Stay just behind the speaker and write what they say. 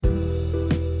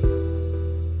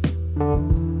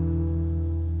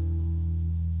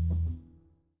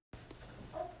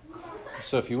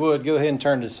So if you would, go ahead and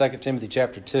turn to 2 Timothy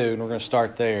chapter 2, and we're going to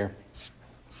start there.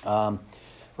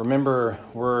 Remember,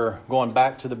 we're going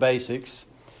back to the basics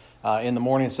in the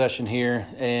morning session here,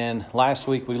 and last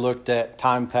week we looked at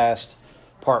time past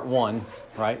part 1,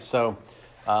 right? So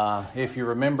if you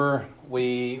remember,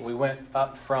 we went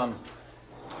up from,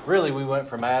 we went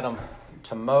from Adam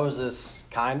to Moses,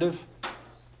 kind of.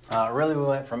 We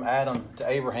went from Adam to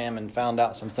Abraham and found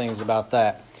out some things about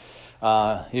that.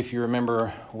 If you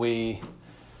remember, we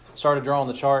started drawing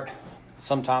the chart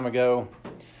some time ago.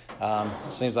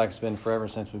 It seems like it's been forever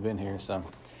since we've been here. So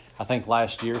I think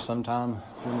last year sometime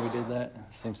when we did that.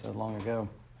 It seems so long ago.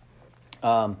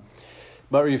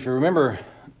 But if you remember,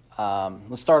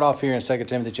 let's start off here in 2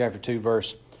 Timothy chapter 2,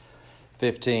 verse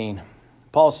 15.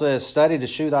 Paul says, "Study to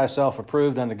shew thyself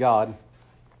approved unto God,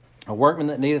 a workman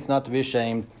that needeth not to be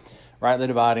ashamed, rightly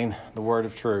dividing the word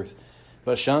of truth.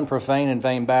 But shun profane and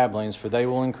vain babblings, for they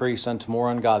will increase unto more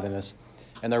ungodliness.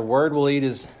 And their word will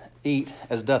eat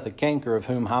as doth a canker, of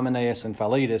whom Hymenaeus and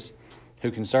Philetus, who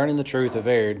concerning the truth have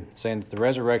erred, saying that the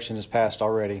resurrection is past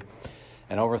already,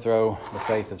 and overthrow the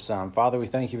faith of some." Father, we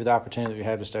thank you for the opportunity that we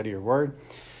have to study your word,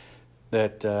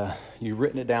 that you've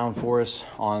written it down for us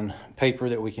on paper,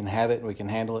 that we can have it, we can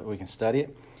handle it, we can study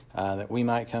it, that we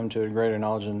might come to a greater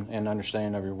knowledge and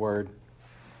understanding of your word,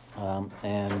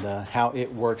 and how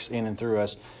it works in and through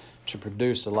us to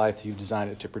produce the life that you've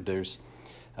designed it to produce,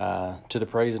 to the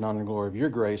praise and honor and glory of your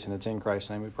grace, and it's in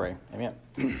Christ's name we pray. Amen.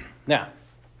 Now,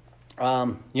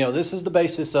 this is the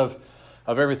basis of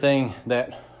everything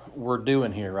that we're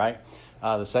doing here, right?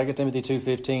 The 2 Timothy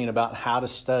 2:15 about how to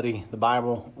study the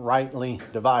Bible rightly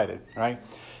divided, right?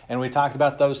 And we talked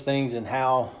about those things and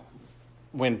how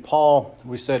we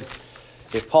said,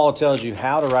 if Paul tells you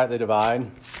how to rightly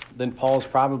divide, then Paul's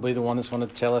probably the one that's going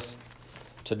to tell us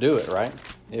to do it, right?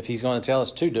 If he's going to tell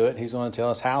us to do it, he's going to tell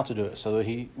us how to do it. So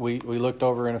we looked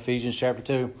over in Ephesians chapter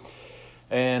 2,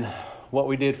 and what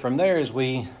we did from there is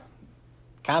we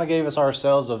kind of gave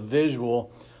ourselves a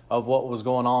visual of what was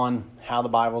going on, how the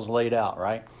Bible's laid out,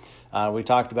 right? We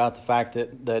talked about the fact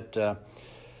that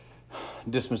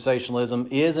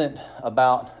dispensationalism isn't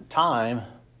about time,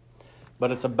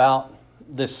 but it's about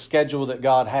this schedule that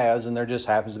God has, and there just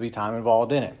happens to be time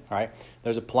involved in it, right?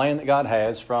 There's a plan that God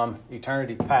has from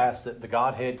eternity past that the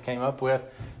Godhead came up with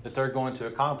that they're going to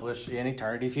accomplish in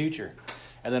eternity future.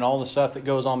 And then all the stuff that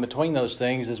goes on between those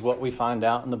things is what we find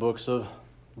out in the books of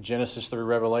Genesis through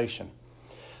Revelation,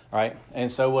 right?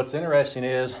 And so what's interesting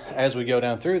is, as we go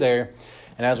down through there,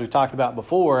 and as we've talked about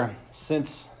before,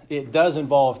 since it does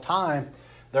involve time,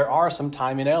 there are some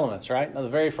timing elements, right? Now, the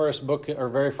very first book or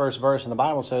very first verse in the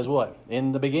Bible says what?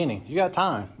 In the beginning. You got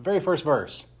time. Very first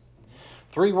verse.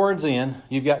 3 words in,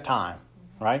 you've got time,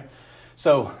 right?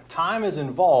 So time is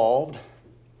involved.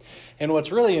 And what's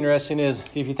really interesting is,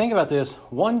 if you think about this,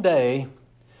 one day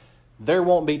there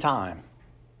won't be time.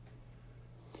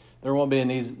 There won't be a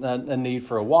need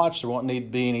for a watch. There won't need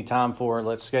to be any time for,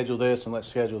 let's schedule this and let's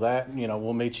schedule that.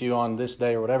 We'll meet you on this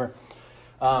day or whatever.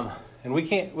 And we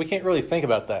can't really think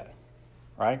about that,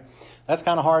 right? That's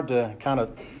kind of hard to kind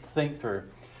of think through.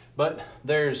 But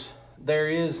there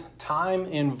is time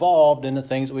involved in the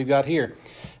things that we've got here.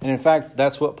 And in fact,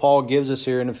 that's what Paul gives us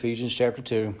here in Ephesians chapter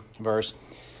 2, verse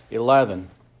 11.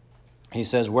 He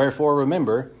says, "Wherefore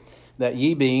remember that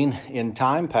ye being in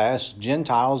time past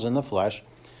Gentiles in the flesh,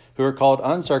 who are called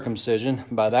uncircumcision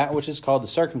by that which is called the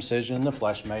circumcision in the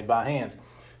flesh made by hands."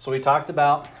 So we talked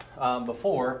about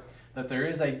before that there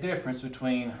is a difference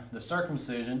between the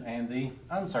circumcision and the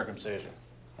uncircumcision,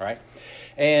 right?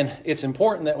 And it's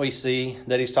important that we see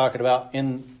that he's talking about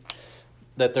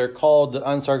that they're called the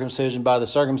uncircumcision by the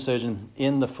circumcision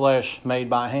in the flesh made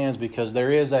by hands, because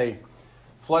there is a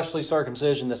fleshly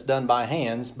circumcision that's done by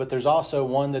hands, but there's also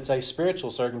one that's a spiritual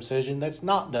circumcision that's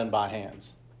not done by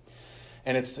hands.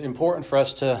 And it's important for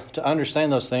us to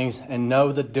understand those things and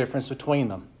know the difference between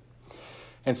them.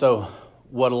 And so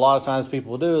what a lot of times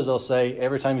people will do is they'll say,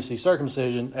 every time you see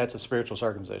circumcision, that's a spiritual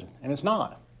circumcision. And it's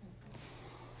not.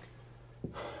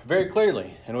 Very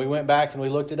clearly. And we went back and we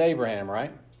looked at Abraham,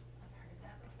 right?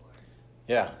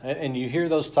 Yeah. And you hear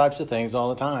those types of things all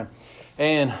the time.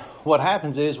 And what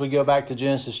happens is we go back to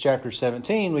Genesis chapter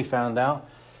 17. We found out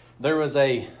there was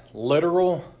a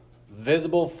literal,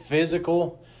 visible,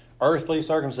 physical, earthly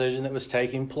circumcision that was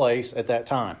taking place at that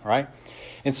time, right?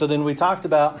 And so then we talked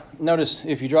about, notice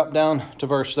if you drop down to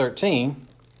verse 13,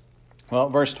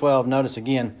 verse 12, notice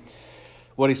again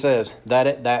what he says, that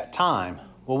at that time.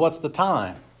 Well, what's the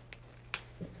time?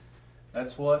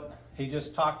 That's what he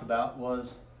just talked about,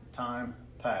 was time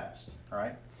past,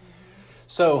 right?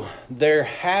 So there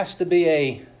has to be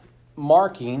a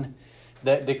marking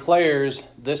that declares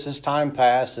this is time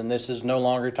past and this is no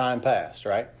longer time past,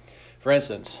 right? For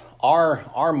instance,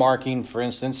 our marking, for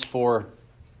instance, for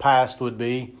past would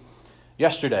be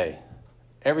yesterday.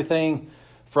 Everything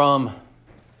from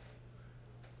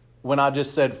when I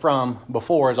just said from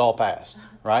before is all past,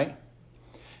 right?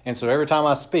 And so every time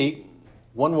I speak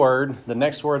one word, the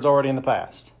next word's already in the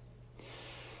past.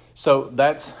 So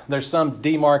there's some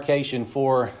demarcation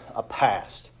for a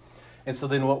past. And so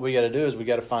then what we got to do is we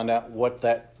got to find out what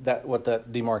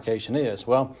that demarcation is.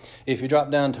 Well, if you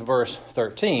drop down to verse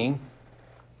 13,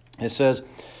 it says,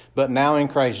 "But now in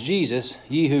Christ Jesus,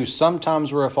 ye who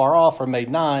sometimes were afar off are made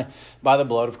nigh by the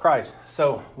blood of Christ."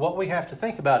 So what we have to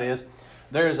think about is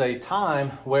there is a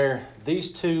time where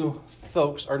these two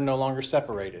folks are no longer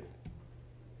separated.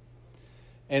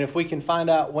 And if we can find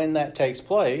out when that takes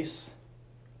place,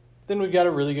 then we've got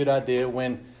a really good idea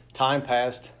when time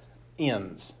past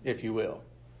ends, if you will.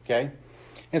 Okay?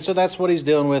 And so that's what he's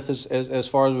dealing with as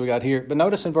far as we got here. But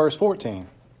notice in verse 14.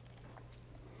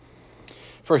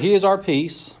 "For he is our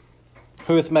peace,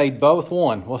 who hath made both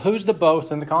one." Well, who's the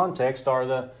both in the context are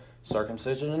the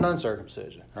circumcision and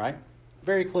uncircumcision, right?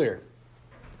 Very clear.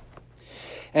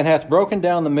 "And hath broken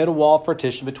down the middle wall of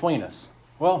partition between us."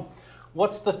 Well,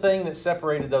 what's the thing that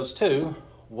separated those two?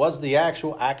 Was the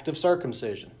actual act of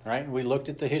circumcision, right? We looked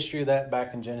at the history of that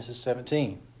back in Genesis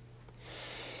 17.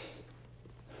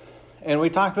 And we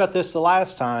talked about this the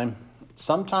last time.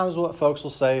 Sometimes what folks will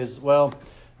say is, well,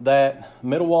 that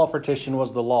middle wall partition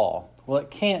was the law. Well,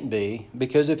 it can't be,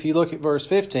 because if you look at verse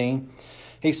 15,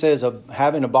 he says,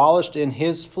 "Having abolished in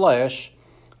his flesh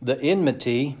the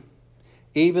enmity,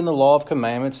 even the law of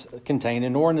commandments contained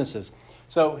in ordinances."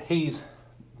 So he's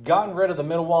gotten rid of the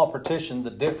middle wall partition, the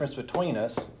difference between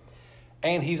us,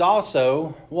 and he's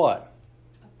also, what?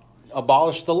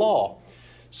 Abolished the law.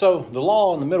 So the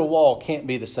law and the middle wall can't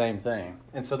be the same thing.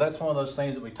 And so that's one of those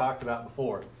things that we talked about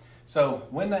before. So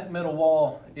when that middle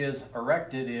wall is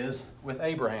erected is with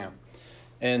Abraham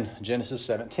in Genesis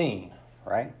 17,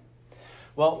 right?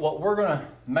 Well, what we're going to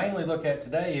mainly look at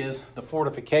today is the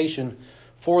fortification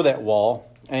for that wall,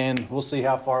 and we'll see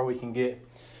how far we can get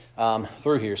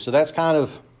through here. So that's kind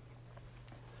of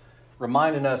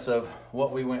reminding us of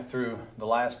what we went through the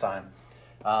last time.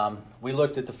 We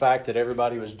looked at the fact that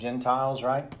everybody was Gentiles,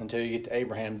 right? Until you get to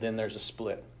Abraham, then there's a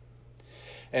split.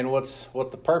 And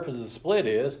what the purpose of the split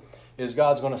is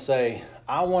God's going to say,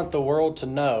 I want the world to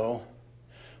know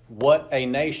what a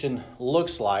nation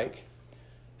looks like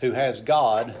who has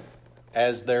God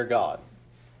as their God,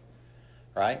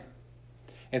 right?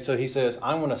 And so he says,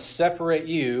 I'm going to separate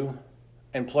you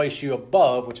and place you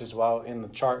above, which is why in the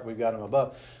chart we've got him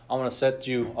above. I'm going to set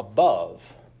you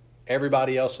above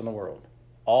everybody else in the world,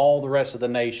 all the rest of the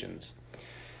nations.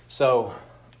 So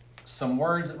some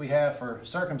words that we have for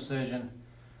circumcision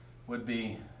would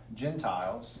be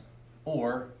Gentiles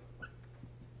or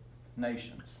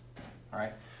nations. All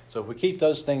right. So if we keep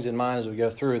those things in mind as we go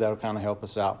through, that'll kind of help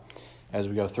us out as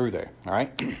we go through there. All right.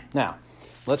 Now,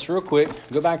 let's real quick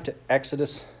go back to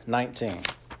Exodus 19.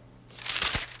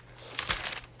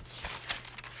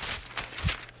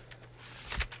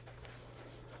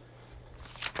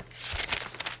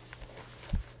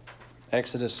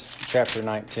 Exodus chapter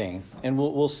 19. And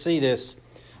we'll see this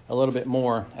a little bit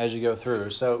more as you go through.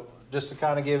 So just to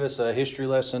kind of give us a history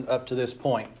lesson up to this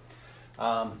point.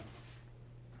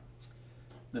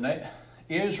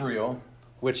 Israel,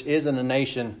 which isn't a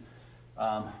nation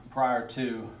prior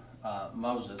to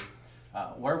Moses,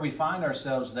 where we find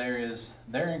ourselves there is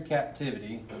they're in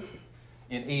captivity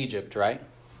in Egypt, right?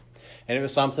 And it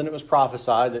was something that was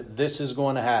prophesied that this is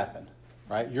going to happen.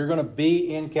 Right? You're going to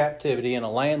be in captivity in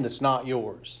a land that's not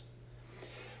yours.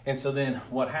 And so then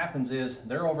what happens is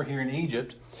they're over here in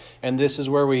Egypt, and this is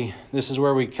where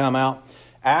we come out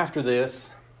after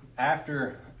this.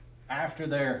 After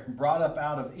they're brought up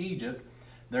out of Egypt,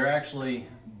 they're actually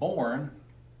born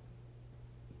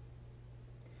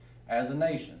as a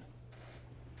nation.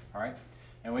 All right?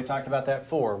 And we talked about that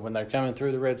before. When they're coming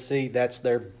through the Red Sea, that's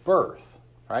their birth.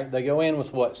 Right? They go in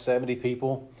with 70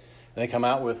 people, and they come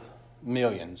out with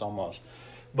millions almost.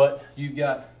 But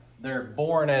they're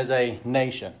born as a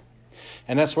nation.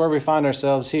 And that's where we find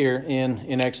ourselves here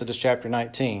in Exodus chapter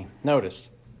 19. Notice.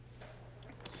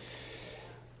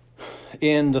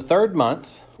 In the 3rd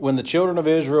month, when the children of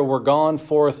Israel were gone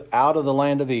forth out of the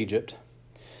land of Egypt,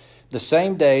 the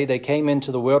same day they came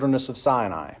into the wilderness of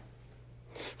Sinai.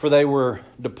 For they were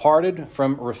departed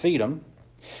from Rephidim,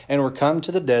 and were come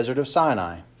to the desert of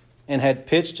Sinai, and had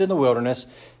pitched in the wilderness.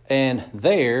 And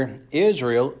there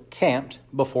Israel camped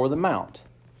before the mount.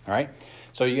 All right.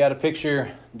 So you got a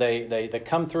picture. They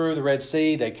come through the Red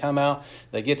Sea. They come out.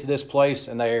 They get to this place,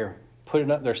 and they're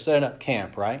they're setting up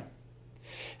camp, right?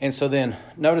 And so then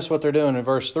notice what they're doing in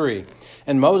verse 3.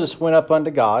 And Moses went up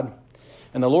unto God,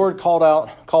 and the Lord called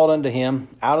unto him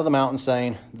out of the mountain,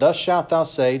 saying, Thus shalt thou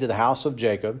say to the house of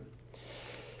Jacob,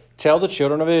 Tell the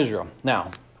children of Israel.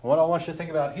 Now, what I want you to think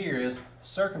about here is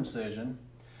circumcision.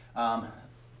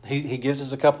 He gives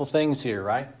us a couple things here,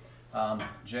 right?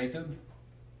 Jacob.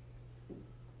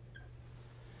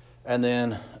 And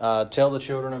then tell the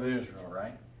children of Israel,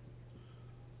 right?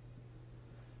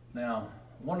 Now,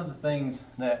 one of the things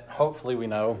that hopefully we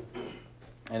know,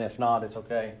 and if not, it's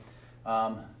okay.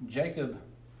 Jacob,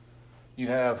 you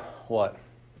have what?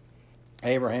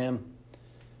 Abraham,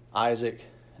 Isaac,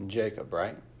 and Jacob,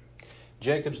 right?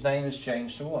 Jacob's name is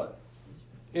changed to what?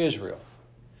 Israel.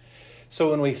 So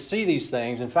when we see these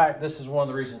things, in fact, this is one of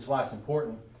the reasons why it's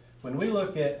important. When we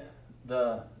look at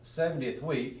the 70th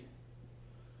week,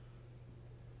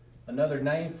 another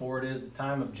name for it is the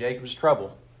time of Jacob's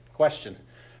trouble. Question: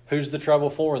 who's the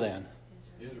trouble for then?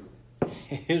 Israel.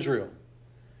 Israel.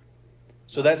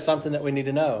 So that's something that we need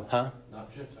to know, huh?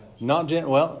 Not Gentiles.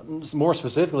 Well, more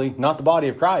specifically, not the body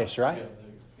of Christ, right? Yeah.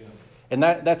 And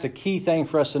that's a key thing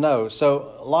for us to know.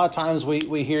 So a lot of times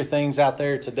we hear things out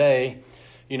there today,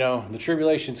 the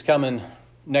tribulation's coming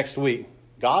next week.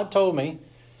 God told me.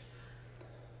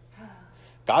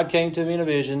 God came to me in a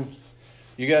vision.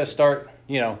 You got to start,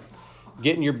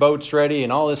 getting your boats ready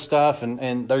and all this stuff.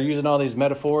 And they're using all these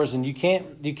metaphors. And you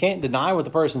can't deny what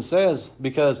the person says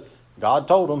because God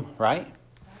told them, right?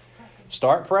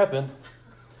 Start prepping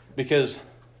because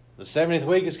the 70th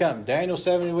week is coming. Daniel's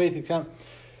 70th week is coming.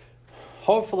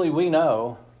 Hopefully we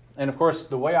know, and of course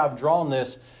the way I've drawn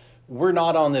this, we're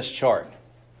not on this chart,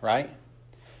 right?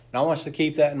 And I want us to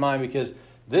keep that in mind because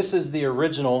this is the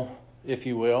original, if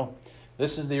you will,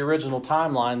 this is the original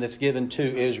timeline that's given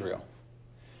to Israel.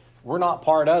 We're not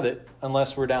part of it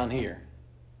unless we're down here.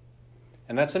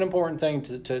 And that's an important thing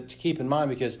to keep in mind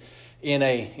because in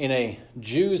a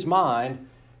Jew's mind,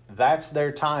 that's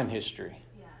their time history.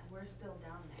 Yeah, and we're still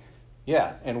down there.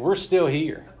 Yeah, and we're still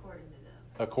here.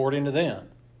 According to them.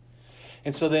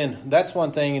 And so then that's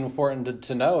one thing important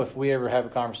to know if we ever have a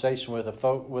conversation with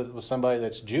with somebody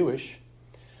that's Jewish.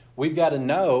 We've got to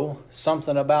know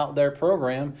something about their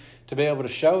program to be able to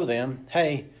show them,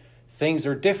 hey, things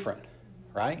are different,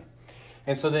 right?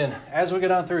 And so then as we get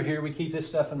on through here, we keep this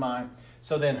stuff in mind.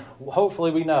 So then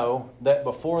hopefully we know that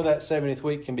before that 70th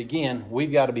week can begin,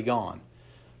 we've got to be gone.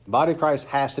 The body of Christ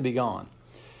has to be gone.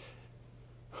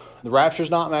 The rapture is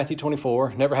not Matthew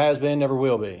 24, never has been, never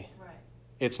will be. Right.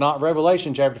 It's not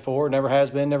Revelation chapter 4, never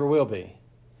has been, never will be.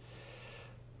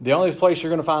 The only place you're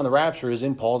going to find the rapture is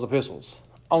in Paul's epistles.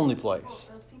 Only place.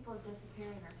 Well, those people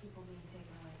disappearing are people being taken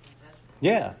away from judgment.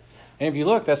 Yeah. And if you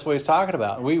look, that's what he's talking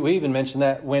about. We even mentioned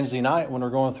that Wednesday night when we're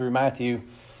going through Matthew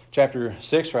chapter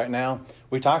 6 right now.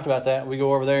 We talked about that. We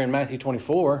go over there in Matthew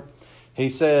 24. He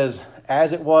says,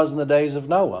 as it was in the days of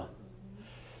Noah.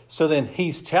 So then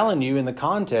he's telling you in the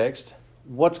context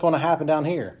what's going to happen down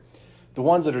here. The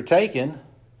ones that are taken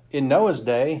in Noah's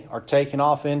day are taken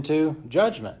off into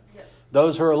judgment. Yep.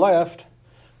 Those who are left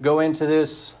go into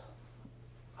this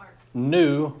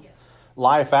new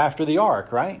life after the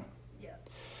ark, right? Yeah.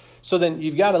 So then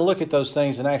you've got to look at those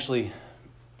things and actually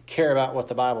care about what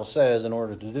the Bible says in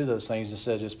order to do those things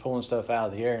instead of just pulling stuff out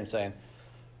of the air and saying,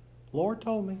 Lord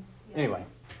told me. Yeah. Anyway.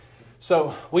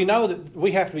 So we know that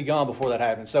we have to be gone before that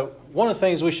happens. So one of the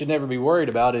things we should never be worried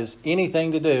about is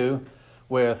anything to do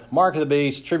with mark of the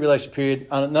beast, tribulation period,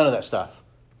 none of that stuff.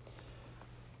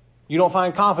 You don't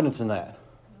find confidence in that.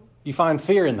 You find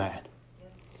fear in that.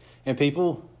 And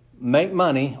people make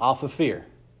money off of fear.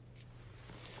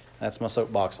 That's my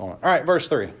soapbox on it. All right, verse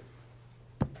 3.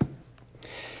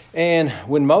 And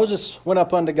when Moses went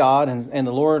up unto God and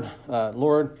the Lord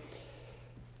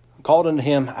called unto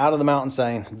him out of the mountain,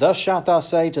 saying, Thus shalt thou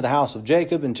say to the house of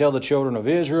Jacob, and tell the children of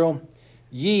Israel,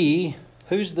 ye,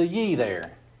 who's the ye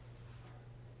there?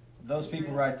 Those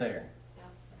people right there. Yeah.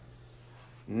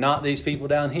 Not these people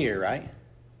down here, right?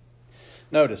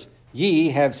 Notice, ye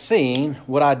have seen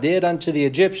what I did unto the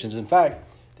Egyptians. In fact,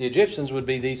 the Egyptians would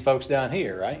be these folks down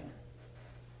here, right?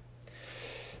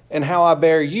 And how I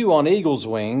bare you on eagle's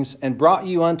wings, and brought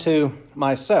you unto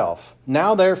myself.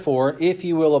 Now therefore, if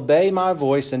you will obey my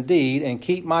voice indeed, and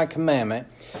keep my commandment,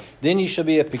 then you shall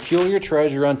be a peculiar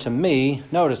treasure unto me.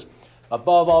 Notice,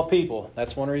 above all people.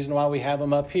 That's one reason why we have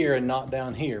them up here and not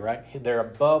down here, right? They're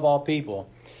above all people.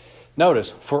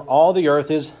 Notice, for all the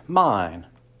earth is mine.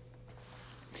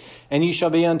 And you shall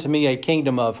be unto me a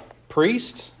kingdom of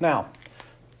priests. Now,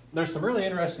 there's some really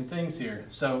interesting things here.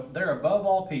 So they're above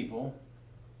all people.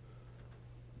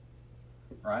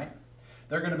 Right?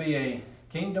 They're going to be a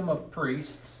kingdom of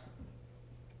priests.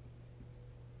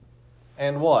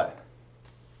 and what?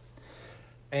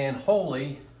 And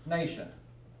holy nation.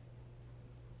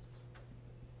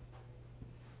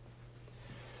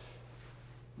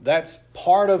 That's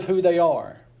part of who they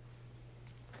are.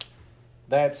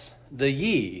 That's the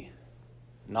ye,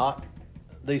 not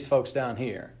these folks down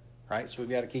here, right? So we've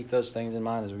got to keep those things in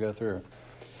mind as we go through.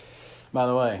 By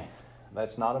the way,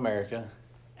 that's not America.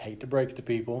 Hate to break it to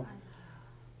people.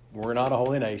 We're not a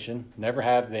holy nation. Never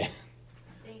have been.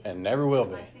 And never will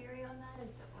be. My theory on that is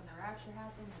that when the rapture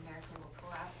happens, America will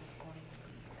collapse and it won't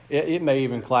even be here. It may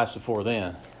even collapse before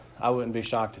then. I wouldn't be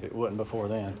shocked if it wouldn't before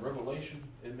then. In Revelation,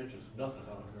 it mentions nothing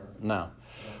about America. No.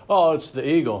 Oh, it's the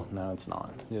eagle. No, it's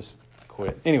not. Just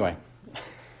quit. Anyway,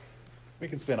 we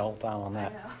can spend a whole time on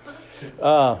that.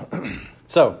 I know.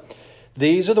 So,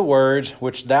 these are the words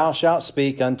which thou shalt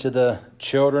speak unto the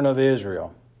children of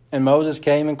Israel. And Moses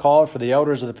came and called for the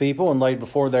elders of the people and laid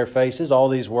before their faces all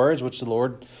these words which the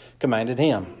Lord commanded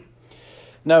him.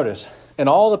 Notice, and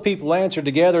all the people answered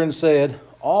together and said,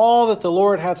 all that the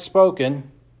Lord hath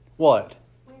spoken, what?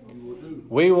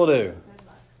 We will do. Good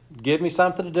luck. Give me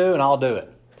something to do and I'll do it.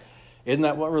 Isn't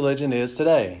that what religion is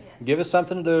today? Yes. Give us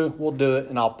something to do, we'll do it,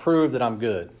 and I'll prove that I'm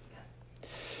good.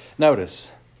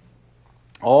 Notice,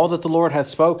 all that the Lord hath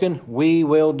spoken, we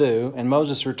will do. And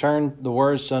Moses returned the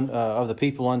words of the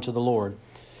people unto the Lord.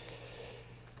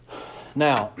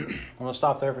 Now, I'm going to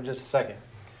stop there for just a second.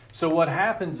 So what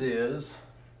happens is,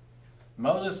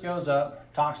 Moses goes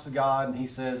up, talks to God, and he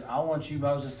says, I want you,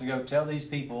 Moses, to go tell these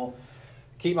people,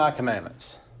 keep my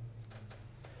commandments.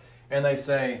 And they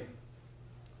say,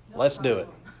 No let's do it.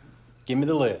 problem. Give me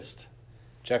the list.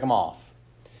 Check them off.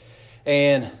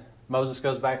 And Moses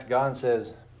goes back to God and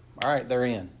says, all right, they're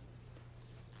in.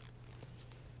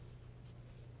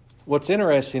 What's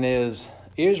interesting is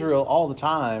Israel all the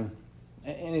time,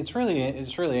 and it's really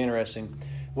interesting.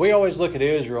 We always look at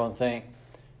Israel and think,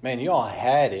 man, you all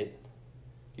had it.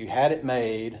 You had it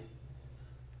made,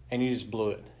 and you just blew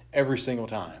it every single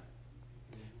time.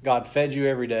 God fed you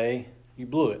every day. You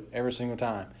blew it every single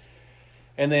time.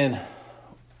 And then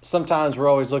sometimes we're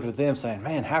always looking at them saying,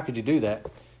 man, how could you do that?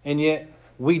 And yet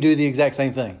we do the exact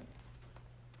same thing.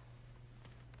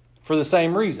 For the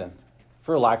same reason,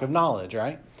 for a lack of knowledge,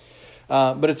 right?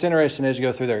 But it's interesting as you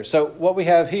go through there. So what we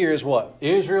have here is what?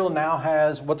 Israel now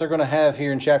has what they're going to have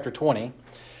here in chapter 20.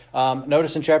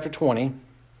 Notice in chapter 20,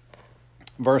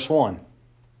 verse 1.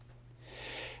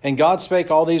 And God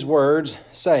spake all these words,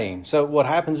 saying. So what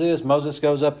happens is Moses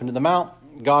goes up into the mount.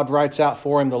 God writes out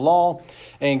for him the law.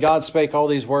 And God spake all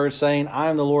these words, saying, I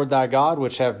am the Lord thy God,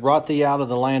 which have brought thee out of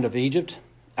the land of Egypt,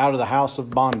 out of the house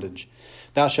of bondage.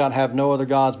 Thou shalt have no other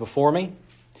gods before me.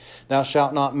 Thou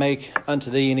shalt not make unto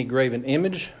thee any graven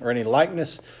image or any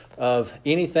likeness of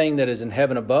anything that is in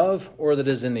heaven above, or that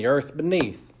is in the earth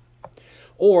beneath,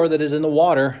 or that is in the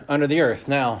water under the earth.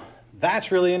 Now,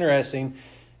 that's really interesting,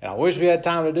 and I wish we had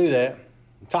time to do that,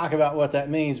 talk about what that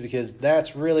means, because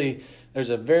that's really, there's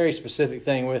a very specific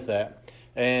thing with that.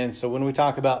 And so when we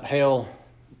talk about hell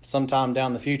sometime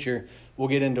down the future, we'll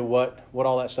get into what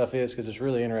all that stuff is, because it's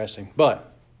really interesting. But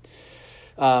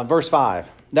verse 5,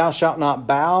 thou shalt not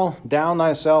bow down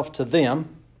thyself to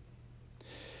them.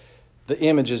 The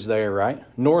images there, right?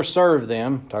 Nor serve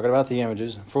them, talking about the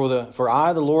images. For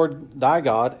I, the Lord thy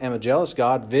God, am a jealous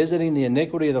God, visiting the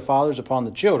iniquity of the fathers upon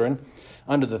the children,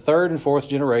 unto the third and fourth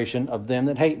generation of them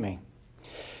that hate me,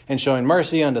 and showing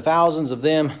mercy unto thousands of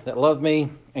them that love me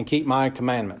and keep my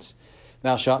commandments.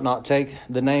 Thou shalt not take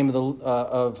the name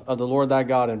of the Lord thy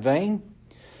God in vain.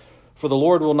 For the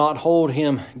Lord will not hold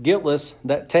him guiltless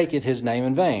that taketh his name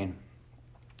in vain.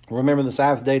 Remember the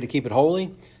Sabbath day to keep it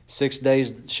holy. 6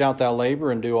 days shalt thou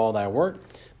labor and do all thy work.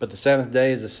 But the seventh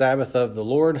day is the Sabbath of the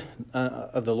Lord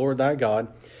thy God.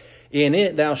 In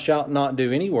it thou shalt not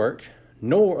do any work,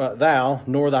 nor thou,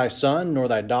 nor thy son, nor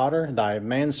thy daughter, thy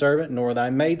manservant, nor thy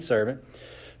maidservant,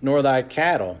 nor thy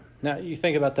cattle. Now, you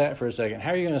think about that for a second.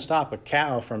 How are you going to stop a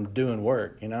cow from doing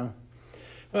work, you know?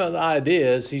 Well, the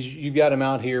idea is you've got him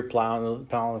out here plowing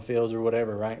the fields or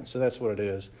whatever, right? So that's what it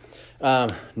is.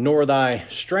 Nor thy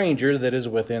stranger that is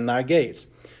within thy gates.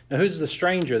 Now, who's the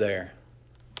stranger there?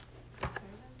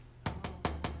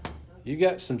 You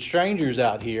got some strangers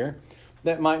out here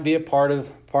that might be a part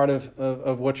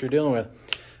of what you're dealing with.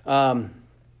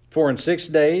 For in 6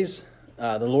 days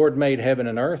the Lord made heaven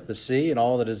and earth, the sea, and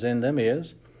all that is in them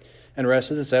is, and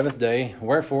rested the seventh day.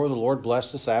 Wherefore the Lord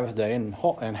blessed the Sabbath day and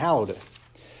hallowed it.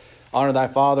 Honor thy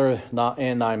father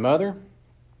and thy mother,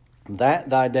 that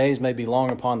thy days may be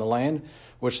long upon the land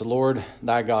which the Lord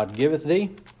thy God giveth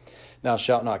thee. Thou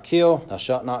shalt not kill, thou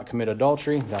shalt not commit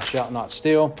adultery, thou shalt not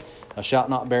steal, thou shalt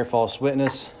not bear false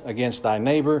witness against thy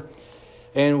neighbor.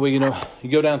 And you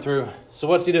go down through So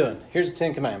what's he doing? Here's the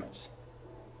 10 Commandments.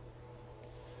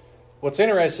 What's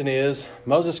interesting is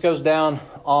Moses goes down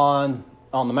on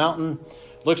the mountain,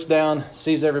 looks down,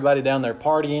 sees everybody down there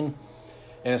partying.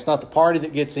 And it's not the party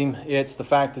that gets him. It's the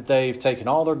fact that they've taken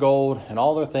all their gold and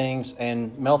all their things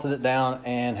and melted it down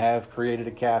and have created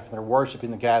a calf. And they're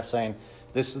worshiping the calf, saying,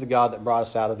 this is the God that brought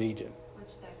us out of Egypt. Which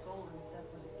that gold and stuff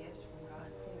was a gift from God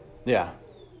too. Yeah.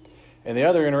 And the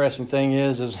other interesting thing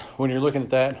is when you're looking at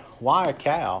that, why a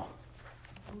cow?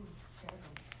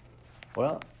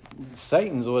 Well,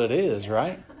 Satan's what it is,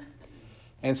 right?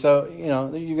 And so,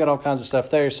 you've got all kinds of stuff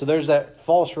there. So there's that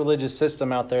false religious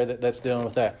system out there that's dealing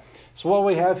with that. So what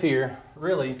we have here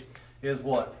really is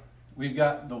what? We've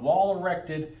got the wall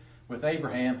erected with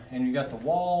Abraham, and you've got the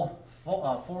wall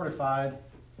fortified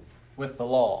with the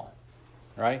law,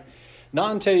 right?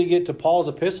 Not until you get to Paul's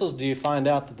epistles do you find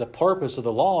out that the purpose of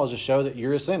the law is to show that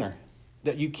you're a sinner,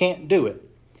 that you can't do it.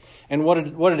 And what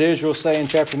it is, you'll say in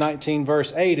chapter 19,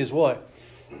 verse 8 is what?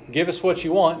 Give us what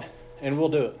you want, and we'll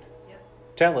do it. Yep.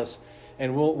 Tell us,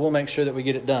 and we'll make sure that we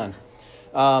get it done.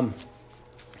 Go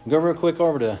real quick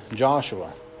over to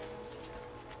Joshua.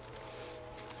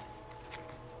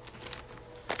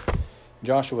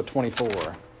 Joshua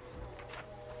 24.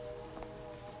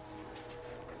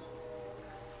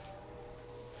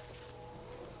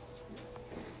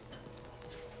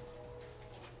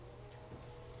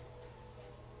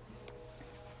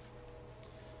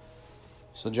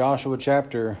 So Joshua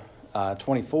chapter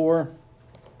 24.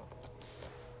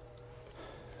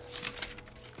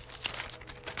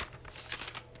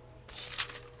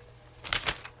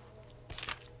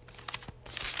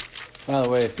 By the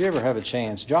way, if you ever have a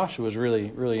chance, Joshua is really,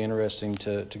 really interesting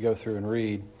to go through and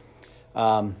read.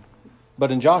 But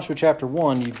in Joshua chapter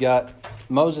 1, you've got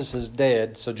Moses is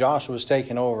dead, so Joshua's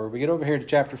taken over. We get over here to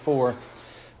chapter 4.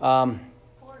 4 or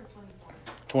 24?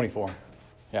 24.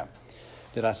 Yeah.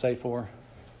 Did I say 4?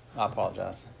 I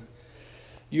apologize.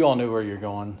 You all knew where you're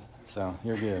going, so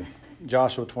you're good.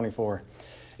 Joshua 24.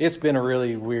 It's been a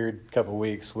really weird couple of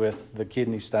weeks with the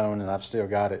kidney stone, and I've still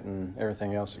got it and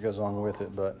everything else that goes along with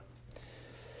it, but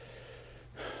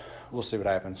we'll see what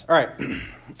happens. All right.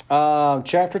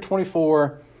 Chapter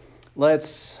 24.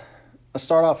 Let's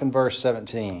start off in verse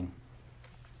 17.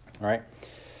 All right.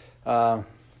 For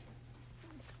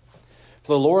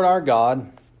the Lord our God,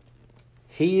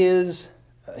 He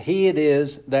it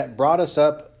is that brought us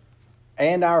up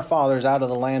and our fathers out of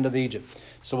the land of Egypt.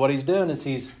 So what He's doing is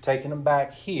He's taking them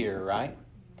back here, right?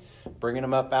 Bringing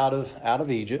them up out of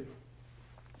Egypt,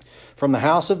 from the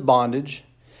house of bondage,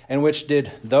 and which did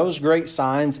those great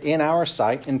signs in our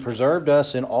sight, and preserved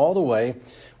us in all the way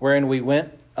wherein we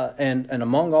went, and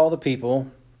among all the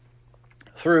people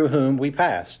through whom we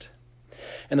passed.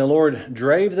 And the Lord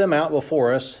drave them out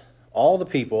before us, all the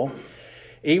people,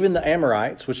 even the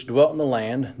Amorites which dwelt in the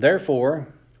land. Therefore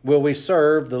will we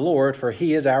serve the Lord, for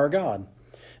He is our God.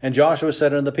 And Joshua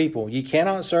said unto the people, Ye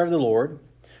cannot serve the Lord,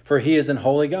 for He is an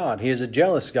holy God. He is a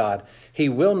jealous God. He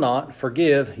will not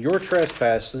forgive your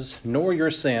trespasses nor your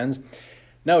sins.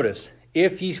 Notice,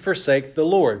 if ye forsake the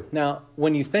Lord. Now,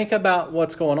 when you think about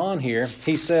what's going on here,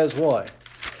 he says what?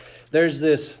 There's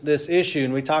this issue,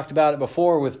 and we talked about it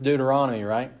before with Deuteronomy,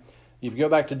 right? You go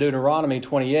back to Deuteronomy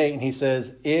 28, and he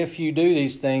says, if you do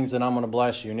these things, then I'm going to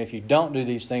bless you. And if you don't do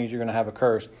these things, you're going to have a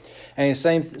curse. And he's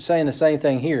saying the same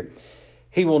thing here.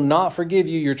 He will not forgive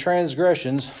you your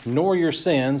transgressions, nor your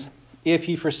sins, if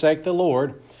you forsake the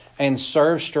Lord and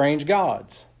serve strange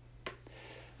gods.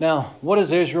 Now, what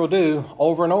does Israel do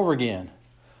over and over again?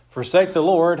 Forsake the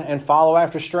Lord and follow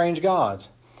after strange gods.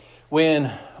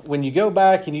 When you go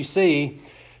back and you see,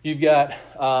 you've got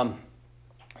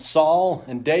Saul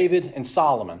and David and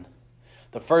Solomon,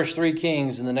 the first 3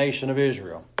 kings in the nation of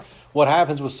Israel. What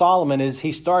happens with Solomon is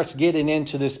he starts getting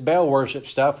into this Baal worship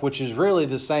stuff, which is really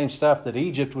the same stuff that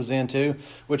Egypt was into,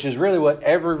 which is really what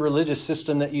every religious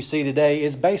system that you see today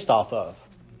is based off of.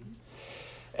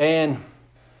 And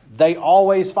they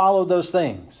always followed those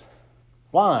things.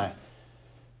 Why?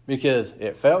 Because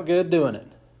it felt good doing it.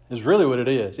 Is really what it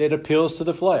is. It appeals to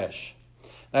the flesh.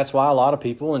 That's why a lot of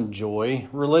people enjoy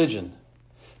religion,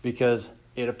 because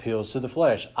it appeals to the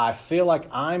flesh. I feel like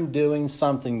I'm doing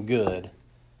something good.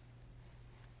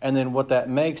 And then what that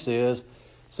makes is,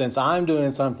 since I'm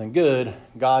doing something good,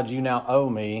 God, you now owe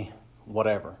me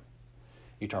whatever.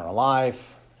 Eternal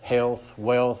life, health,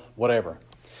 wealth, whatever.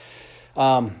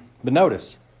 But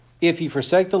notice, if you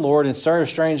forsake the Lord and serve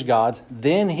strange gods,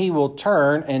 then He will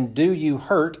turn and do you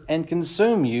hurt and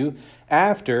consume you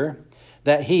after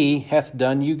that He hath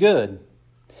done you good.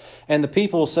 And the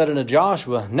people said unto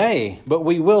Joshua, Nay, but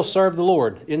we will serve the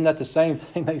Lord. Isn't that the same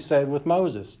thing they said with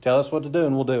Moses? Tell us what to do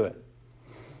and we'll do it.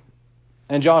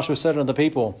 And Joshua said unto the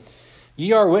people,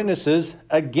 Ye are witnesses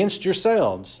against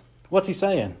yourselves. What's he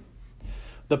saying?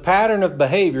 The pattern of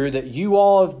behavior that you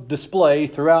all have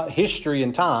displayed throughout history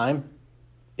and time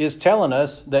is telling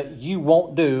us that you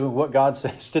won't do what God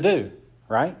says to do,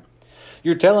 right?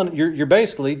 You're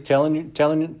basically telling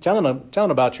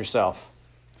about yourself.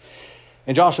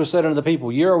 And Joshua said unto the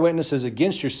people, Ye are witnesses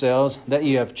against yourselves that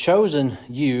ye have chosen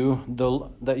you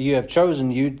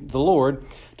the Lord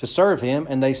to serve him.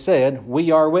 And they said,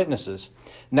 We are witnesses.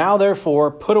 Now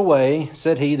therefore put away,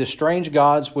 said he, the strange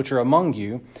gods which are among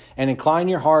you, and incline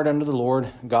your heart unto the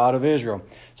Lord God of Israel.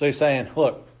 So he's saying,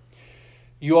 look,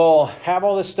 you all have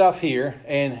all this stuff here,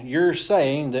 and you're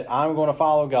saying that I'm going to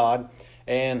follow God,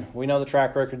 and we know the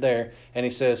track record there. And he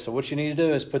says, so what you need to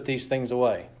do is put these things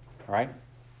away, all right?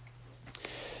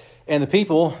 And the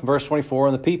people, verse 24,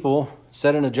 and the people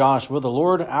said unto Joshua, The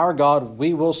Lord our God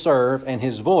we will serve, and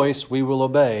his voice we will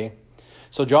obey.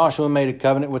 So Joshua made a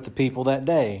covenant with the people that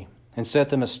day, and set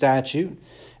them a statute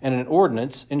and an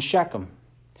ordinance in Shechem.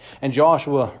 And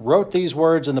Joshua wrote these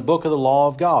words in the book of the law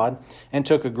of God, and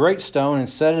took a great stone and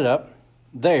set it up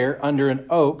there under an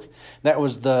oak that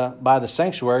was by the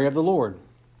sanctuary of the Lord.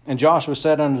 And Joshua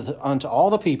said unto all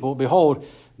the people, Behold,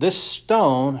 this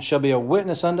stone shall be a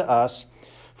witness unto us,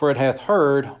 for it hath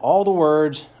heard all the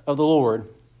words of the Lord,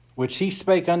 which he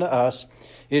spake unto us.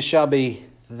 It shall be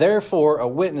therefore a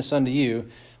witness unto you,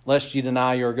 lest you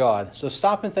deny your God. So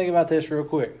stop and think about this real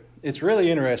quick. It's really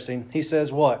interesting. He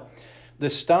says what? The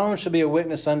stone shall be a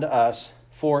witness unto us,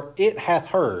 for it hath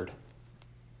heard.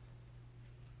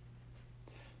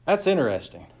 That's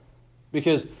interesting.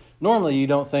 Because normally you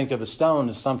don't think of a stone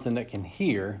as something that can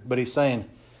hear, but he's saying,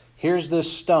 here's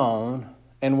this stone,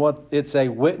 and what it's a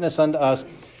witness unto us.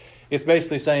 It's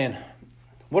basically saying,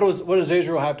 what does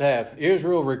Israel have to have?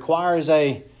 Israel requires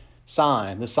a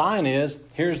sign. The sign is,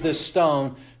 here's this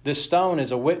stone. This stone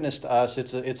is a witness to us.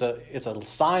 It's a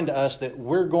sign to us that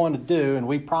we're going to do, and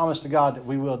we promise to God that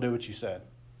we will do what you said.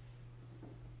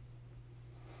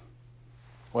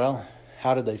 Well,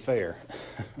 how did they fare?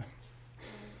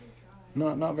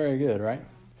 Not very good, right?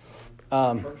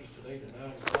 Churches today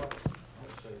denying God,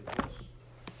 I'd say yes.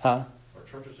 Huh? Are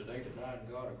churches today denying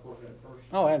God according to that verse?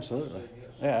 Oh, absolutely. I'd say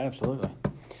yes. Yeah, absolutely.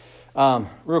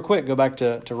 Real quick, go back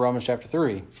to Romans chapter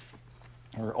 3.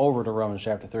 Or over to Romans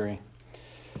chapter 3.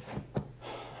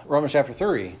 Romans chapter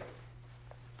 3.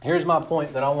 Here's my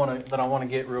point that I want to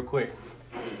get real quick.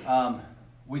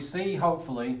 We see,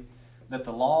 hopefully, that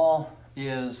the law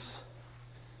is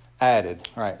added.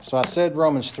 All right, so I said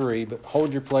Romans 3, but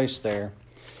hold your place there.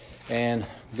 And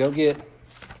go get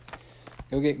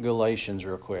Galatians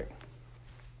real quick.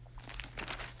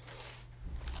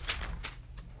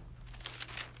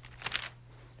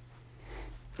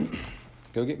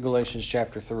 Go get Galatians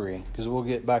chapter 3, because we'll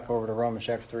get back over to Romans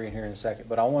chapter 3 in here in a second.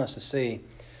 But I want us to see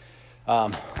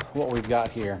what we've got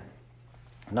here.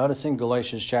 Notice in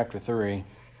Galatians chapter 3,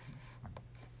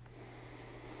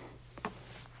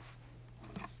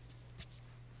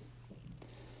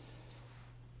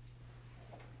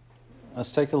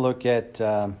 let's take a look at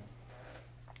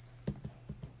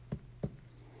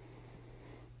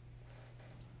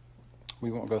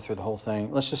we won't go through the whole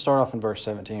thing. Let's just start off in verse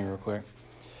 17 real quick.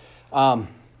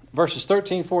 Verses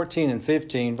 13, 14, and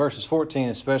 15, verses 14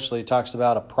 especially, talks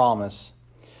about a promise.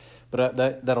 But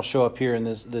that'll show up here in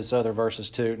this other verses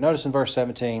too. Notice in verse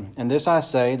 17, And this I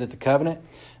say, that the covenant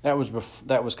that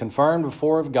was confirmed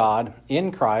before of God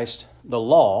in Christ, the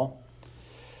law,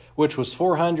 which was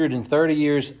 430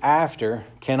 years after,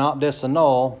 cannot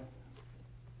disannul,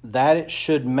 that it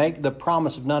should make the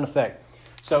promise of none effect.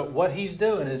 So what he's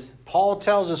doing is, Paul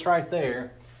tells us right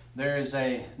there, there's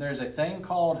a thing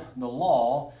called the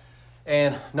law,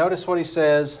 and notice what he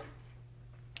says.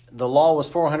 The law was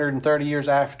 430 years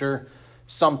after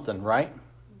something, right?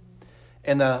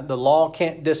 And the law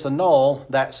can't disannul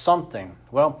that something.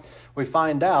 Well, we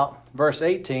find out, verse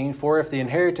 18, For if the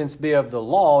inheritance be of the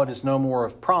law, it is no more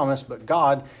of promise, but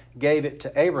God gave it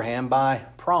to Abraham by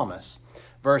promise.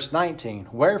 Verse 19,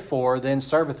 Wherefore then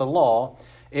serveth the law,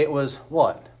 it was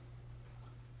what?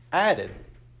 Added.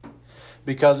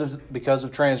 Because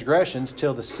of transgressions,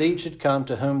 till the seed should come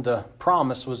to whom the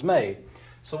promise was made.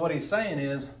 So what he's saying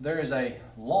is, there is a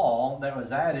law that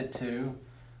was added to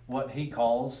what he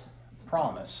calls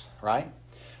promise, right?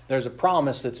 There's a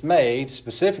promise that's made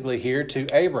specifically here to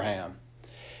Abraham.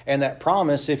 And that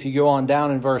promise, if you go on down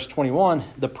in verse 21,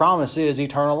 the promise is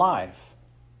eternal life.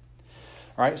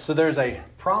 All right, so there's a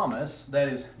promise that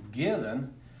is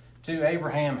given to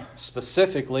Abraham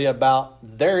specifically about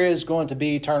there is going to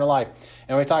be eternal life.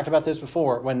 And we talked about this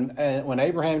before. When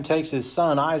Abraham takes his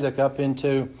son Isaac up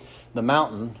into the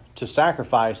mountain to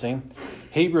sacrifice him,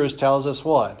 Hebrews tells us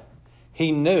what?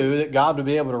 He knew that God would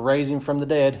be able to raise him from the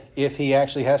dead if he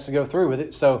actually has to go through with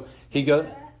it. So he goes,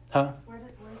 huh? Where's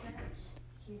that?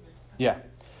 Hebrews. Yeah.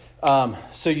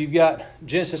 So you've got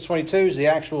Genesis 22 is the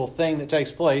actual thing that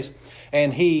takes place.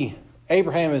 And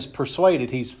Abraham is persuaded,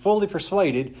 he's fully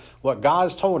persuaded what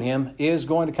God's told him is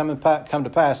going to come to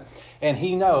pass. And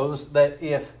he knows that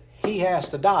if he has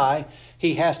to die,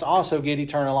 he has to also get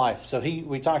eternal life. So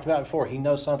we talked about it before, he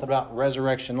knows something about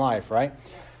resurrection life, right?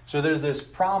 Yeah. So there's this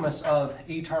promise of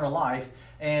eternal life.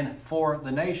 And for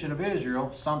the nation of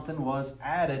Israel, something was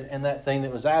added. And that thing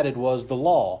that was added was the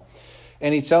law.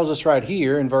 And he tells us right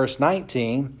here in verse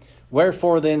 19,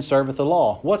 wherefore then serveth the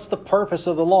law? What's the purpose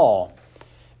of the law?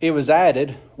 It was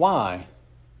added. Why?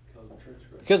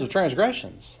 Because of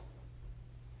transgressions.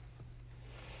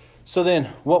 So then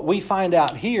what we find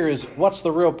out here is what's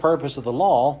the real purpose of the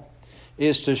law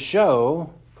is to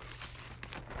show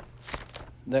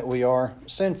that we are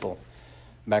sinful.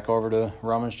 Back over to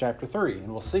Romans chapter 3,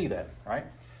 and we'll see that, right?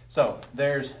 So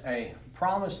there's a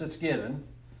promise that's given.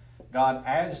 God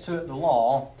adds to it the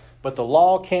law, but the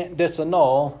law can't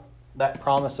disannul that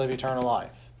promise of eternal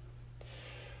life.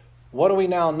 What do we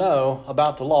now know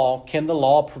about the law? Can the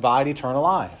law provide eternal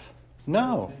life?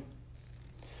 No.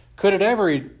 Could it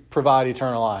ever provide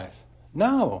eternal life?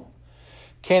 No.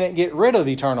 Can it get rid of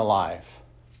eternal life?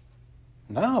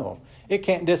 No. It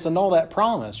can't disannul that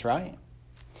promise, right?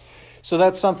 So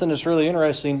that's something that's really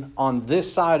interesting on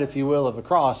this side, if you will, of the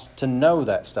cross to know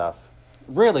that stuff.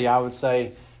 Really, I would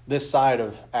say this side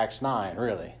of Acts 9,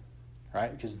 really,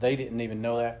 right? Because they didn't even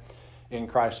know that in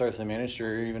Christ's earthly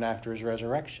ministry or even after his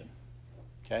resurrection.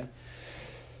 Okay.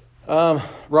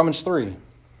 Romans 3.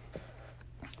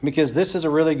 Because this is a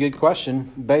really good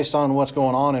question based on what's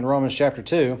going on in Romans chapter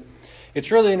 2.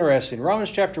 It's really interesting.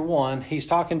 Romans chapter 1, he's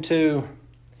talking to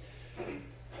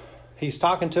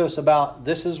us about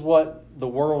this is what the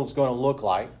world's going to look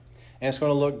like. And it's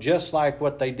going to look just like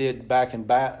what they did back in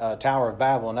Tower of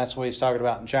Babel. And that's what he's talking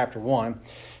about in chapter 1.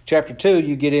 Chapter 2,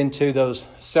 you get into those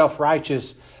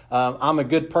self-righteous, I'm a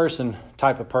good person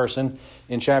type of person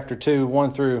in chapter 2,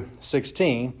 1 through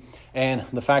 16. And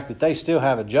the fact that they still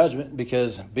have a judgment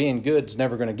because being good is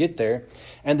never going to get there.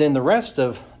 And then the rest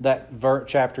of that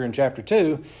chapter in chapter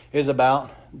 2 is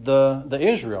about the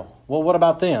Israel. Well, what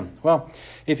about them? Well,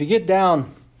 if you get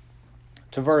down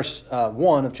to verse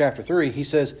 1 of chapter 3, he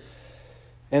says,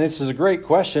 and this is a great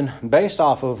question based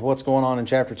off of what's going on in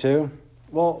chapter 2.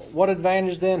 Well, what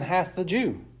advantage then hath the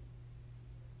Jew?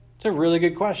 It's a really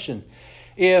good question.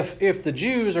 If the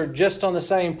Jews are just on the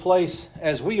same place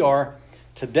as we are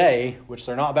today, which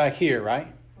they're not back here, right?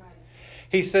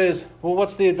 He says, well,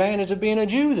 what's the advantage of being a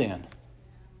Jew then?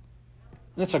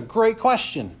 That's a great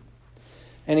question.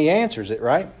 And he answers it,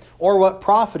 right? Or what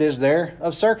profit is there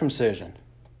of circumcision?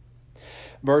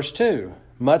 Verse 2,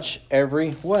 much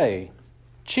every way,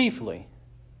 chiefly,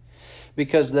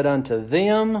 because that unto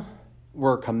them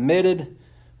were committed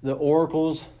the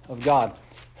oracles of God.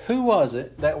 Who was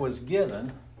it that was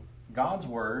given God's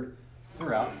word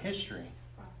throughout history?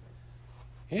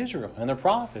 Israel and the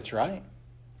prophets, right?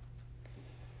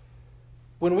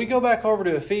 When we go back over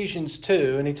to Ephesians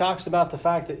 2, and he talks about the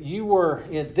fact that you were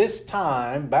at this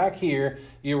time, back here,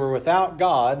 you were without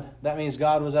God, that means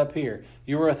God was up here.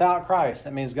 You were without Christ,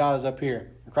 that means God is up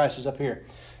here. Christ is up here.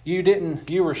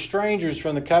 You were strangers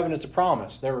from the covenants of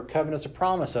promise. There were covenants of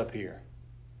promise up here.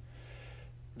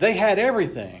 They had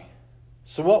everything.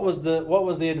 So what was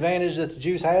the advantage that the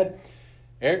Jews had?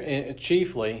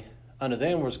 Chiefly, unto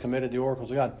them was committed the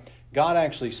oracles of God. God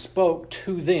actually spoke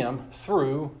to them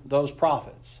through those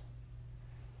prophets.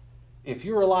 If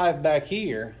you were alive back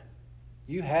here,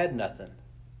 you had nothing.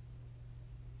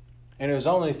 And it was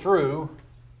only through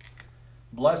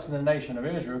blessing the nation of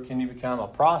Israel can you become a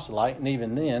proselyte. And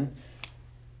even then,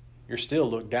 you're still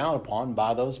looked down upon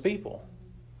by those people.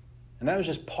 And that was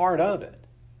just part of it.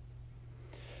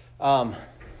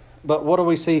 But what do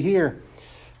we see here?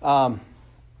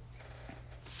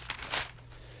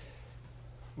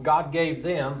 God gave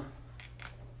them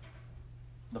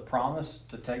the promise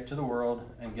to take to the world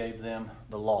and gave them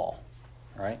the law,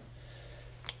 right?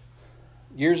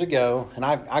 Years ago, and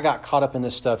I got caught up in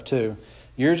this stuff too.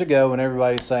 Years ago when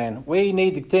everybody's saying, we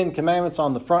need the 10 Commandments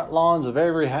on the front lawns of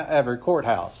every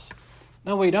courthouse.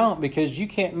 No, we don't, because you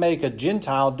can't make a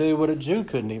Gentile do what a Jew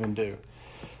couldn't even do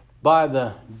by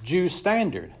the Jew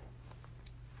standard.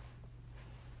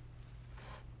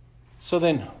 So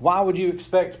then, why would you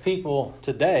expect people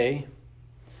today,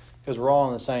 because we're all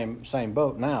in the same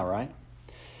boat now, right?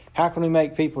 How can we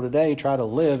make people today try to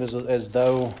live as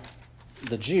though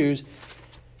the Jews...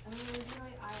 I mean, it was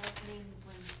really eye-opening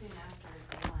when soon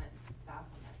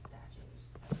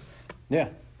Yeah.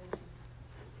 It's just,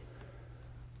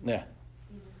 Yeah.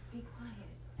 you just be quiet.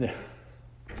 Yeah.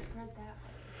 Spread that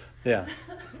way.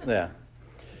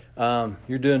 Yeah.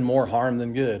 You're doing more harm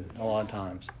than good a lot of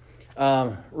times.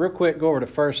 Real quick, go over to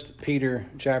 1 Peter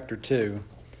chapter 2.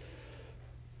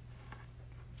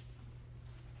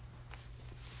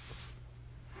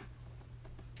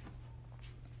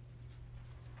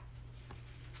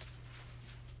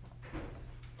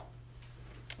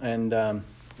 And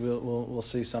we'll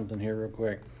see something here real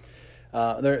quick.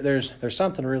 There's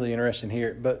something really interesting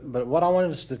here, but what I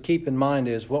wanted us to keep in mind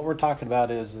is what we're talking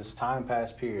about is this time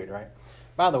past period, right?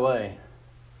 By the way,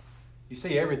 you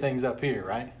see everything's up here,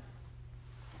 right?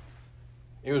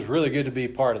 It was really good to be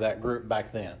part of that group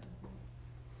back then.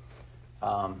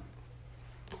 Not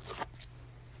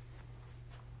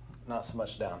so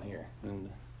much down here.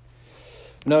 And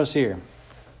notice here,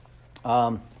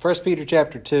 1 Peter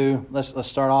chapter 2. Let's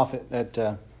start off at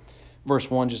verse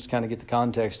 1 just to kind of get the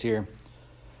context here.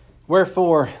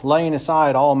 Wherefore, laying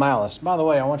aside all malice. By the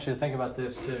way, I want you to think about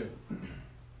this too.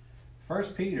 1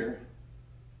 Peter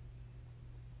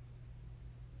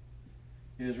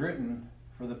is written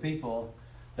for the people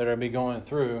that are going to be going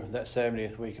through that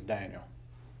 70th week of Daniel.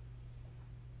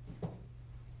 So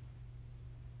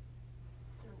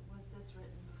was this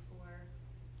written before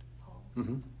Paul?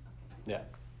 Mm-hmm. Okay.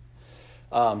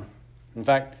 Yeah. In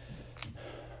fact,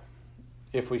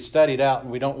 if we study it out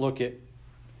and we don't look at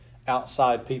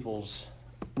outside people's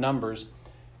numbers,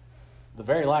 the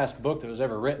very last book that was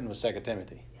ever written was 2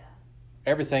 Timothy. Yeah.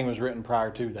 Everything was written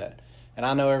prior to that. And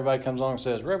I know everybody comes along and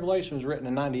says, Revelation was written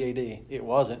in 90 AD. It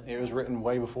wasn't. It was written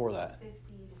way before that. 50 to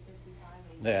 55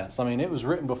 AD. Yeah. So, I mean, it was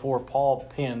written before Paul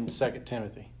penned 2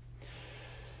 Timothy.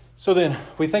 So then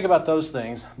we think about those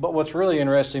things. But what's really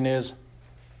interesting is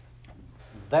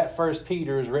that 1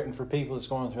 Peter is written for people that's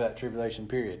going through that tribulation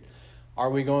period. Are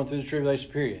we going through the tribulation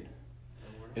period?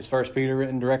 Is 1 Peter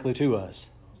written directly to us?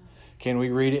 Can we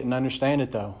read it and understand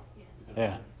it though? Yes.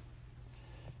 Yeah.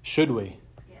 Should we?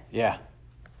 Yes. Yeah.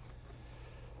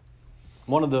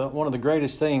 One of the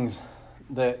greatest things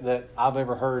that I've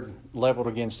ever heard leveled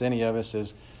against any of us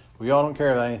is we all don't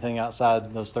care about anything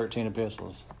outside those 13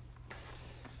 epistles.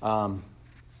 I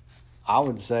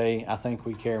would say I think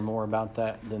we care more about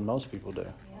that than most people do. Yeah.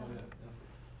 Oh, yeah.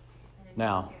 And if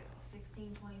Now- you look at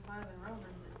 16:25 in Romans,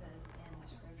 it says, "And the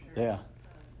scriptures." Yeah.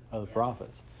 Of the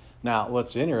prophets. Now,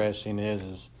 what's interesting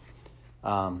is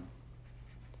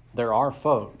there are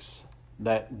folks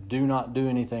that do not do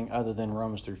anything other than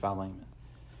Romans through Philemon.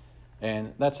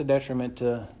 And that's a detriment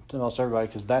to most everybody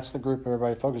because that's the group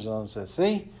everybody focuses on and says,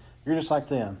 see, you're just like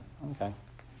them. Okay.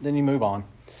 Then you move on.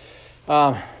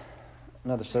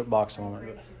 Another soapbox Free moment.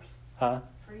 gracers. Huh?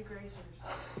 Free gracers.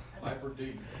 Hyper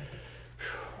deep.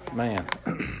 Yeah. Man.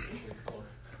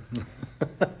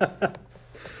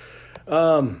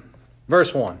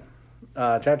 Verse 1.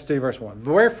 Chapter 2, verse 1.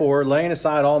 Wherefore, laying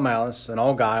aside all malice and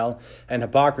all guile and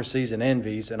hypocrisies and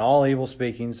envies and all evil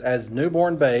speakings, as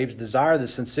newborn babes, desire the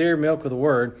sincere milk of the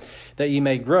word, that ye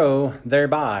may grow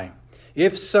thereby.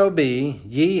 If so be,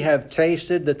 ye have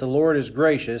tasted that the Lord is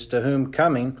gracious, to whom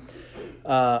coming,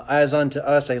 as unto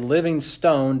us a living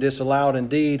stone, disallowed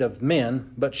indeed of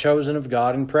men, but chosen of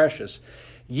God and precious.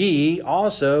 Ye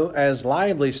also, as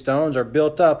lively stones, are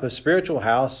built up a spiritual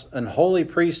house, an holy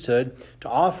priesthood, to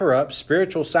offer up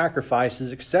spiritual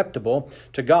sacrifices acceptable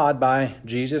to God by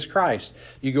Jesus Christ.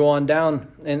 You go on down,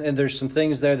 and there's some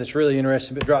things there that's really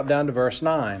interesting, but drop down to verse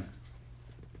 9.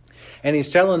 And he's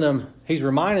telling them, he's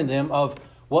reminding them of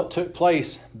what took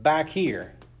place back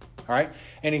here. All right?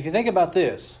 And if you think about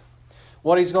this,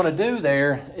 what he's going to do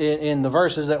there in the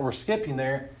verses that we're skipping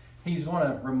there, he's going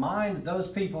to remind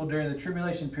those people during the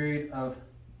tribulation period of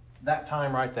that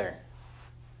time right there.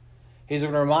 He's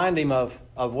going to remind him of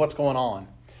what's going on.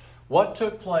 What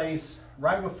took place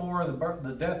right before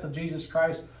the death of Jesus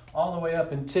Christ all the way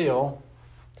up until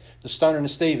the stoning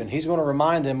of Stephen. He's going to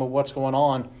remind them of what's going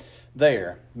on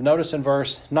there. Notice in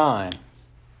verse 9.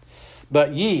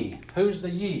 But ye, who's the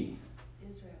ye?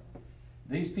 Israel.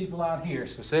 These people out here,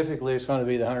 specifically, it's going to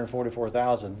be the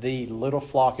 144,000, the little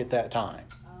flock at that time.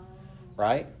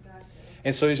 Right? Gotcha.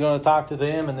 And so he's going to talk to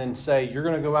them and then say, you're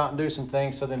going to go out and do some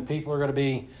things. So then people are going to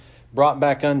be brought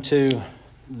back unto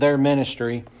their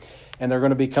ministry. And they're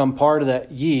going to become part of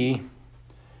that ye.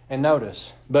 And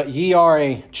notice, but ye are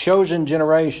a chosen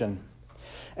generation,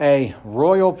 a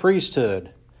royal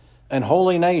priesthood, an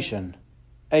holy nation,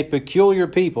 a peculiar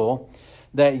people,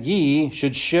 that ye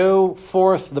should show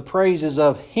forth the praises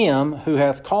of him who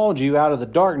hath called you out of the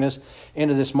darkness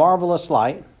into this marvelous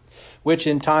light, which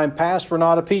in time past were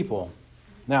not a people.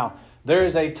 Now, there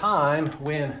is a time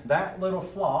when that little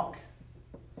flock,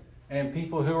 and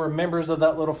people who were members of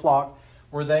that little flock,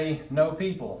 were they no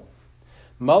people?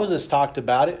 Moses talked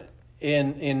about it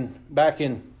back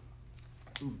in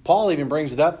Paul even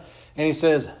brings it up, and he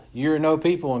says, you're no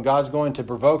people, and God's going to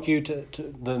provoke you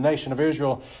to the nation of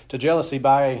Israel to jealousy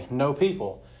by a no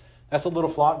people. That's a little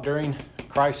flock during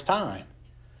Christ's time.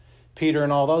 Peter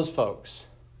and all those folks.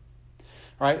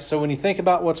 Right? So when you think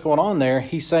about what's going on there,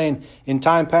 he's saying, in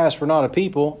time past we're not a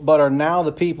people, but are now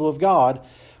the people of God,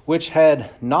 which had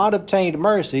not obtained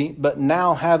mercy, but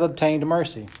now have obtained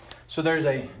mercy. So there's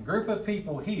a group of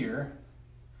people here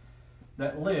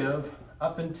that live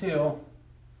up until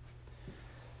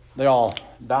they all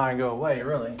die and go away,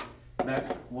 really,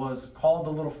 that was called the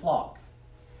little flock.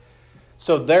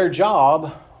 So their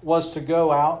job was to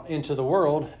go out into the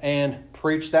world and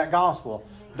preach that gospel,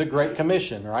 the Great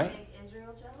Commission, right? Make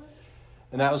Israel jealous?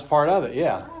 And that was part of it,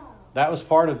 yeah. Wow. That was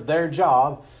part of their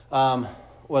job.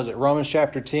 Was it Romans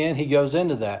chapter 10? He goes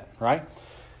into that, right?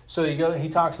 So he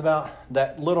talks about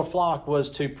that little flock was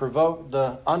to provoke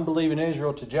the unbelieving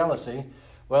Israel to jealousy.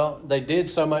 Well, they did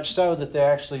so much so that they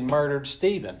actually murdered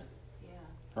Stephen. Yeah.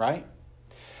 Right?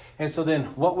 And so then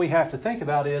what we have to think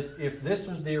about is, if this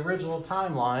was the original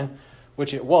timeline,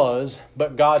 which it was,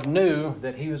 but God knew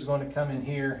that he was going to come in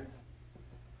here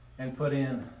and put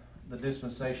in the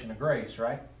dispensation of grace,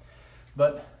 right?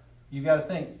 But you got to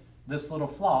think, this little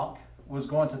flock was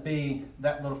going to be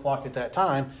that little flock at that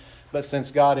time, but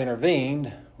since God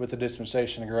intervened with the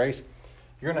dispensation of grace,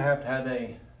 you're going to have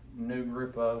a new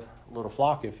group of little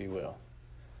flock, if you will.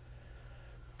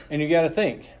 And you got to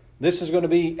think, this is going to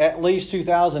be at least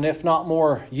 2,000, if not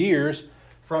more, years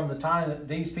from the time that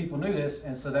these people knew this.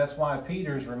 And so that's why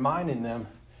Peter's reminding them,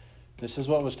 this is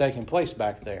what was taking place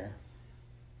back there.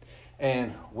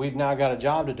 And we've now got a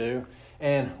job to do.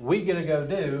 And we get to go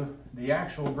do the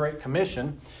actual Great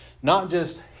Commission, not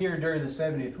just here during the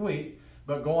 70th week,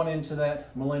 but going into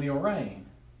that millennial reign.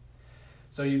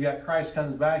 So you've got Christ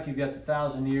comes back, you've got the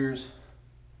 1,000 years.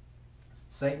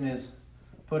 Satan is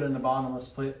put in the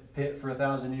bottomless pit for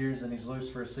 1,000 years, and he's loose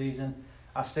for a season.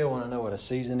 I still want to know what a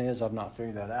season is. I've not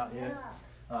figured that out yet.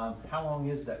 Yeah. How long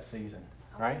is that season?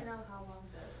 I Right? want to know how long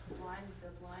the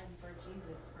blind for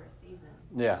Jesus for a season.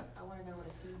 Yeah. I want to know what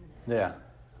a season is. Yeah.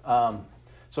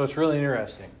 So it's really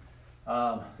interesting.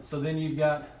 So then you've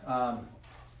got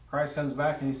Christ comes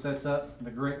back and he sets up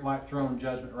the great white throne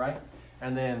judgment, right?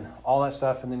 And then all that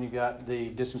stuff, and then you've got the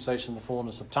dispensation of the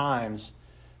fullness of times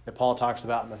that Paul talks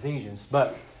about in Ephesians.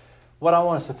 But what I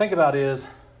want us to think about is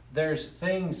there's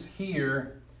things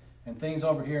here and things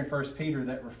over here in 1 Peter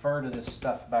that refer to this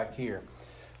stuff back here.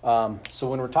 So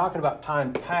when we're talking about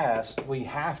time past, we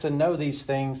have to know these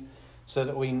things so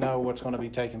that we know what's going to be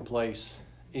taking place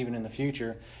even in the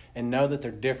future, and know that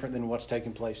they're different than what's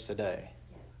taking place today.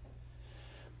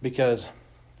 Because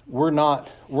we're not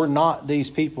these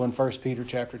people in 1 Peter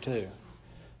chapter 2.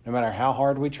 No matter how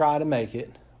hard we try to make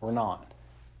it, we're not.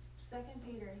 2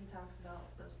 Peter, he talks about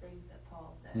those things that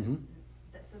Paul says. Mm-hmm.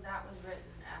 So that was written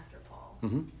after Paul.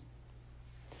 Mm-hmm.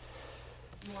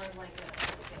 More like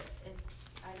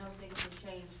I know things have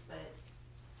changed, but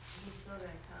he's still going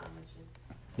to come. It's just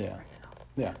different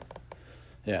now.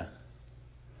 Yeah.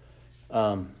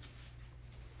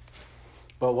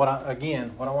 But what I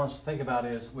want us to think about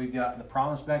is we've got the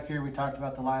promise back here we talked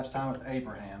about the last time with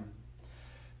Abraham.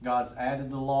 God's added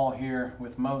the law here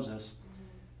with Moses.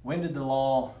 When did the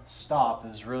law stop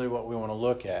is really what we want to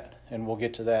look at. And we'll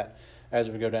get to that as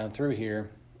we go down through here,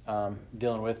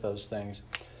 dealing with those things.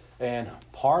 And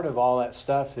part of all that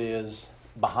stuff is,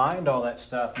 behind all that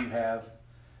stuff you have,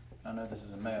 I know this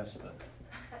is a mess, but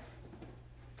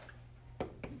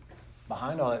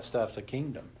behind all that stuff's a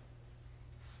kingdom.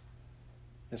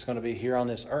 It's going to be here on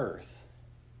this earth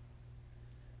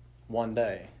one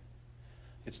day.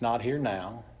 It's not here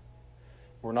now.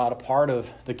 We're not a part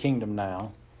of the kingdom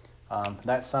now.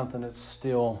 That's something that's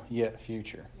still yet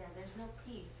future. Yeah, there's no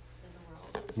peace in the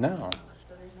world. No.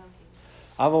 So there's no peace.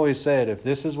 I've always said, if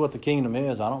this is what the kingdom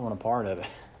is, I don't want a part of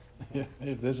it.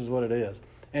 If this is what it is.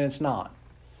 And it's not.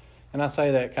 And I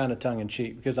say that kind of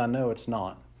tongue-in-cheek because I know it's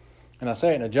not. And I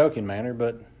say it in a joking manner,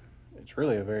 but it's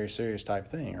really a very serious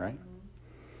type thing, right?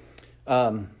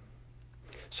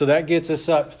 So that gets us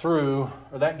up to,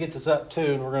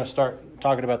 and we're going to start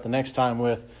talking about the next time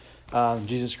with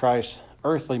Jesus Christ's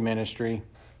earthly ministry,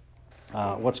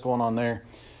 what's going on there,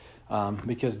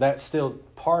 because that's still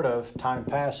part of time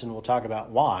past, and we'll talk about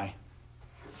why.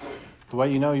 The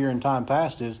way you know you're in time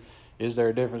past is there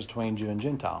a difference between Jew and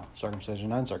Gentile, circumcision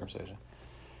and uncircumcision?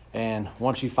 And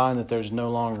once you find that there's no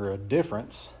longer a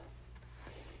difference,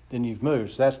 then you've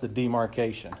moved. So that's the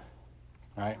demarcation,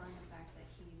 right? On the fact that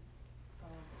he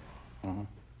followed the law.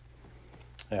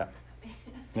 Mm-hmm. Yeah.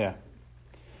 Yeah.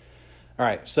 All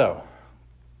right. So,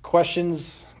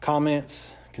 questions,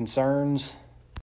 comments, concerns?